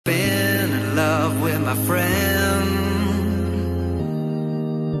my friend.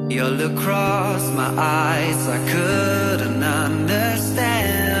 Your look crossed my eyes, I couldn't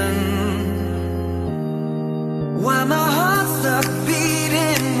understand why my heart stopped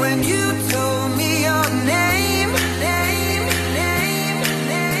beating when you told me your name.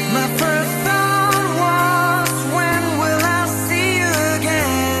 My first thought was, when will I see you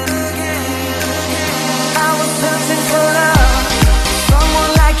again? I was searching for love,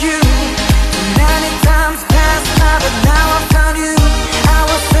 someone like you. Many times passed by, but now I found you. I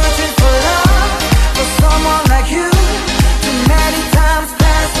was searching for love, for someone like you. Too many times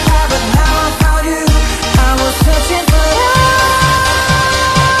passed by, but now I found you. I was searching for love.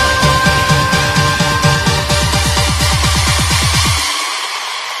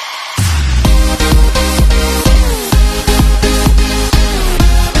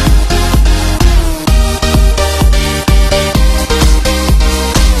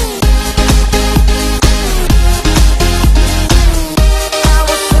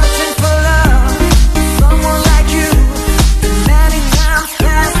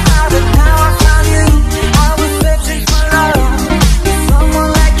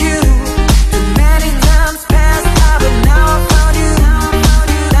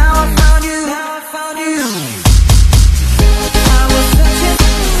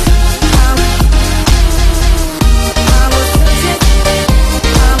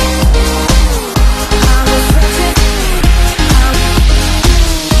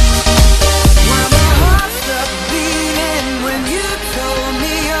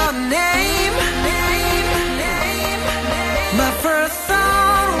 My first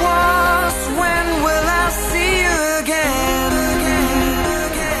thought was, when will I see you again?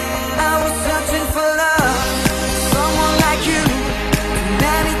 I was searching for love, someone like you.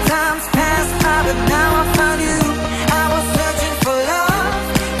 Many times passed by, but now I found you. I was searching for love,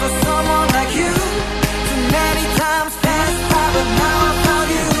 for someone like you. Too many times passed by, but now I found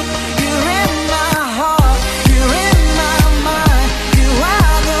you. You're in my heart, you're in my mind. You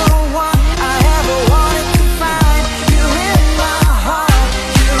are the one I ever wanted to find. You're in my heart,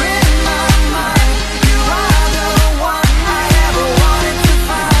 you're in my mind. You are the one I ever wanted to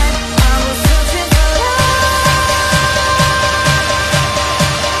find. I was searching for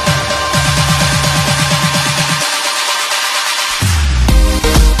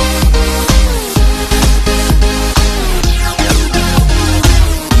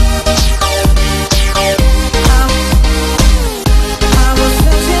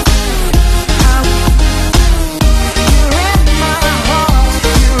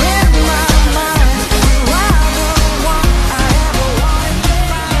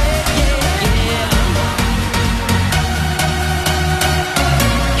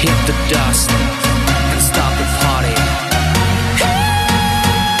hit the dust and start the party.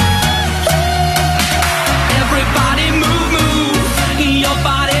 Everybody move, move your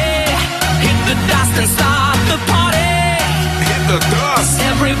body. Hit the dust and start the party. Hit the dust.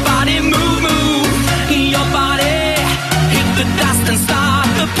 Everybody move, move your body. Hit the dust and start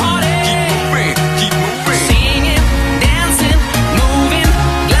the party. Keep moving, keep moving. Singing, dancing, moving,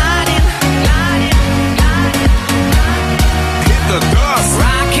 gliding, gliding, gliding. Hit the dust.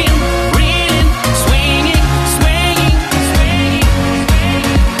 Rocking, reeling, swinging, swinging, swinging,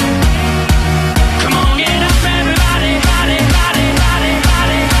 swinging. Come on, get up, everybody, body, body, body,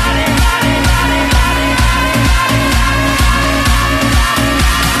 body, body, body, body, body,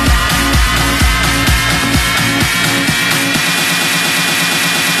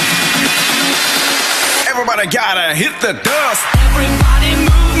 Everybody gotta hit the dust. Everybody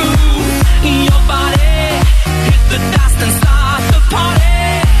move, move your body. Hit the dust and start the party.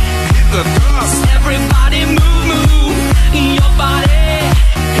 Hit the dust. Everybody move, move your body.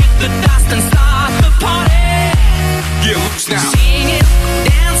 Hit the dust and start the party. Get loose now. Singing,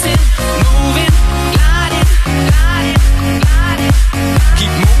 dancing, moving, gliding, gliding, gliding.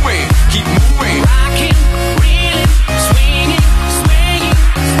 Keep moving, keep moving. Rocking, reeling, swinging, swinging,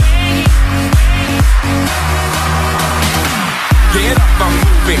 swinging, swinging. Get up and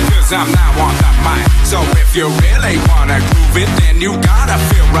move it, 'cause I'm now on the mic. So if you really wanna groove it, then you gotta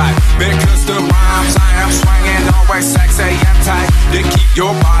feel right. Because the rhymes I am swinging always sexy and tight. They keep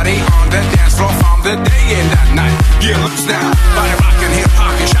your body on the dance floor from the day and the night. Get loose now, body rockin', hip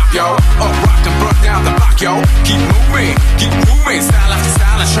hop and shop, yo. Up rock and burn down the block, yo. Keep moving, style after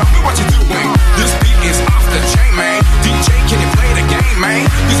style, and show me what you're doing. This beat is off the chain, man. DJ, can you play the game, man?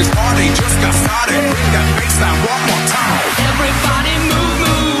 'Cause this party just got started. Bring that bassline one more time. Everybody move,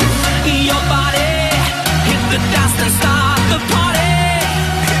 move your body. Hit the dust and start the party.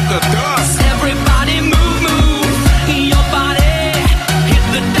 Hit the dust. Everybody move, move your body. Hit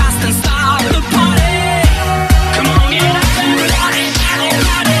the dust and start the party.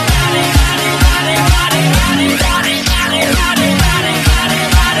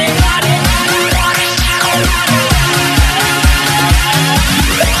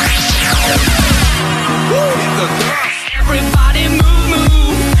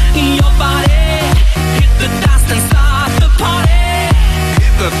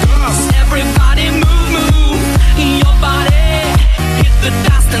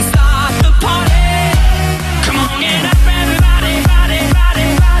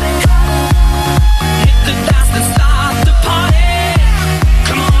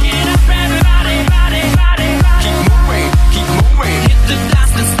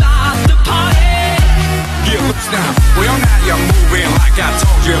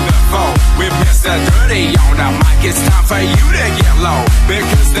 for you to get low.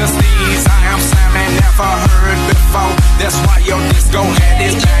 Because the steez I am slamming never heard before. That's why your disco head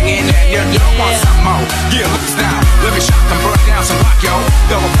is banging and you don't want some more. Get loose now, let me shock and burn down some rock, yo.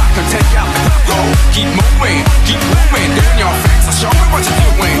 Double block and take out the clock, go. Keep moving, down your face, so show me what you're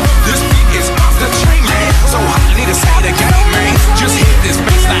doing. This beat is off the chain, man. So hot, I need to say the game, man. Just hit this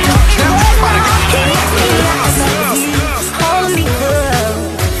bass like now everybody got the hold me good.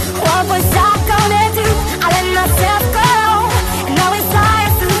 What was I gonna do? I let myself go, and now it's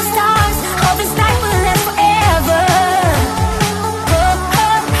flying through the stars. Hope this night will last forever.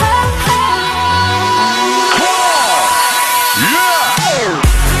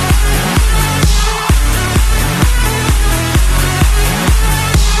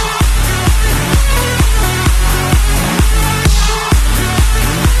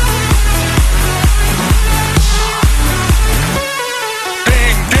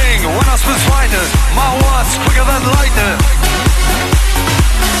 My words quicker than lightning.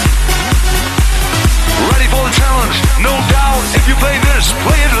 Ready for the challenge? No doubt. If you play this,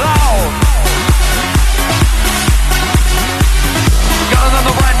 play it loud. Got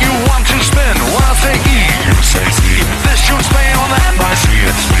another brand new one to spin. When I say E, you say C. This tune's playing on the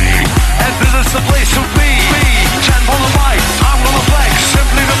MICSB, and this is the place to be. Chant on the mic, I'm gonna flex.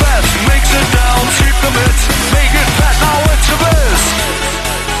 Simply the best. Makes it down, sweep the bits. Make it fat, now it's a biz.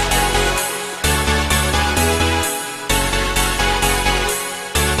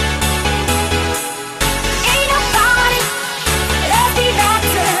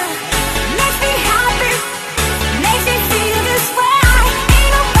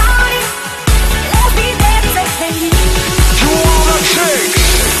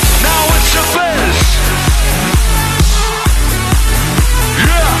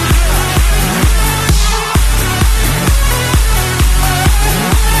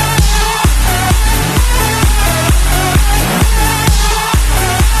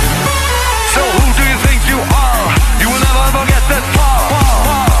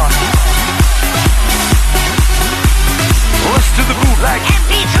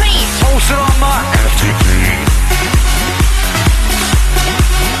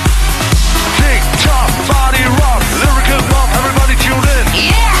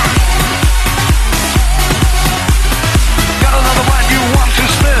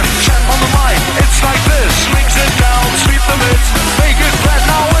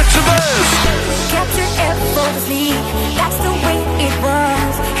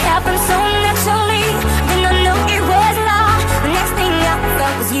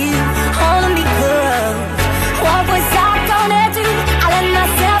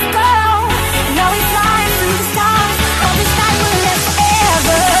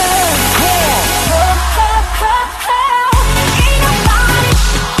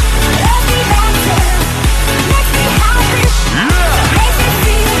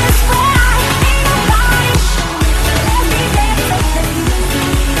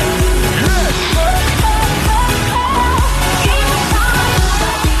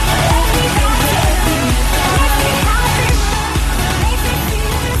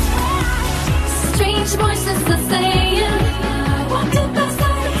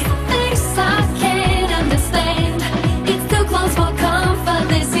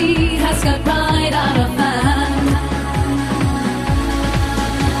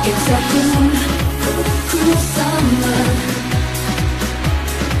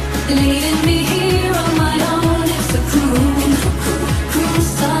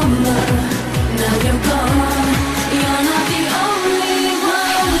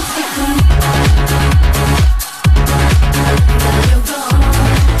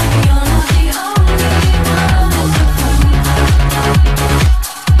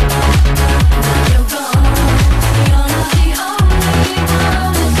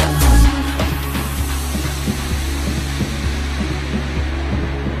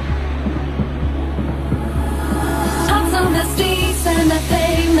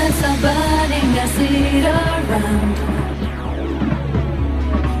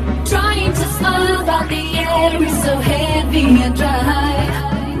 Trying to smile, but the air is so heavy and dry.